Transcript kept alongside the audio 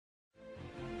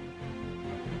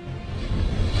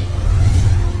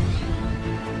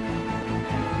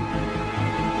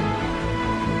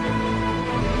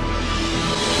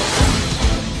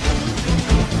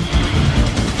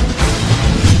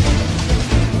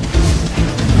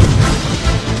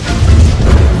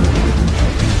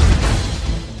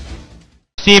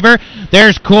Receiver.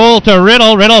 There's Cole to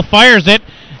Riddle. Riddle fires it,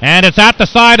 and it's at the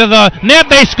side of the net.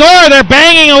 They score. They're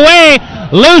banging away.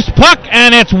 Loose puck,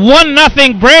 and it's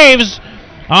 1-0 Braves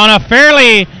on a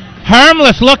fairly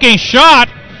harmless-looking shot.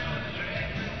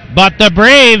 But the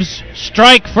Braves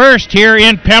strike first here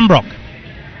in Pembroke.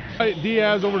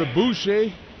 Diaz over to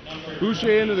Boucher.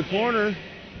 Boucher into the corner.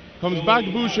 Comes back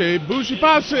to Boucher. Boucher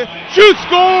passes it. Shoots,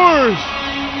 scores!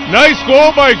 Nice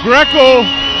goal by Greco.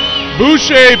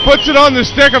 Boucher puts it on the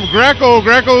stick of Greco.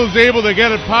 Greco is able to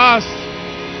get it past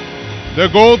the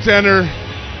goaltender.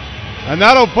 And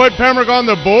that'll put Pembroke on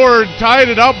the board. Tied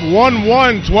it up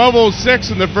 1-1,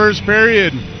 12:06 in the first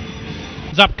period.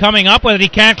 He's up coming up with it. He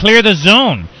can't clear the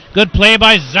zone. Good play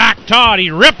by Zach Todd.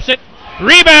 He rips it.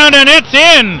 Rebound, and it's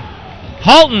in.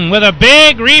 Halton with a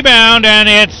big rebound, and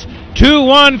it's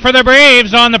 2-1 for the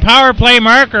Braves on the power play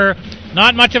marker.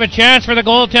 Not much of a chance for the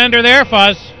goaltender there,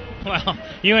 Fuzz. Well,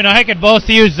 you and I could both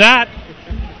use that.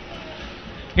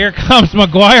 Here comes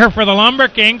McGuire for the Lumber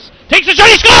Kings. Takes a shot,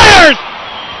 he scores!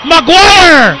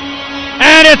 McGuire!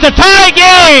 And it's a tie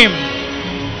game!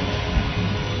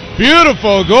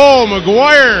 Beautiful goal.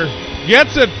 McGuire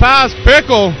gets it past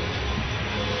Pickle.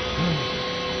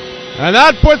 And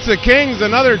that puts the Kings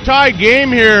another tie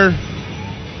game here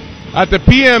at the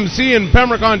PMC in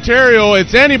Pembroke, Ontario.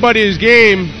 It's anybody's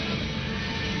game.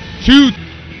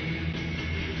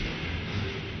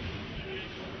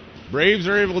 Braves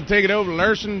are able to take it over.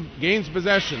 Larson gains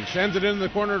possession, sends it into the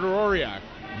corner to Roriak.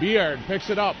 Beard picks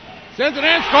it up, sends it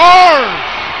in, scores!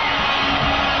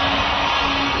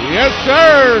 Yes,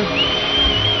 sir!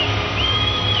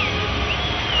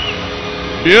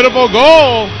 Beautiful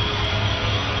goal.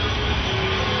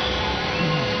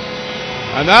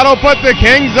 And that'll put the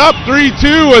Kings up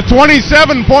 3-2 with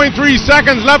 27.3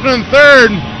 seconds left in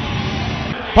third.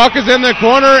 Puck is in the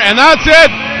corner, and that's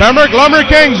it. Pembroke Lumber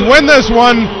Kings win this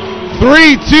one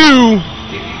 3-2.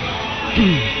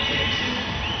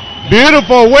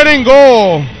 Beautiful winning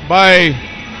goal by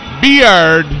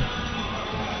Beard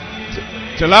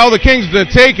to allow the Kings to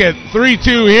take it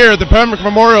 3-2 here at the Pembroke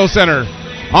Memorial Center.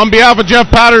 On behalf of Jeff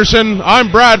Patterson,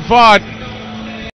 I'm Brad Fott.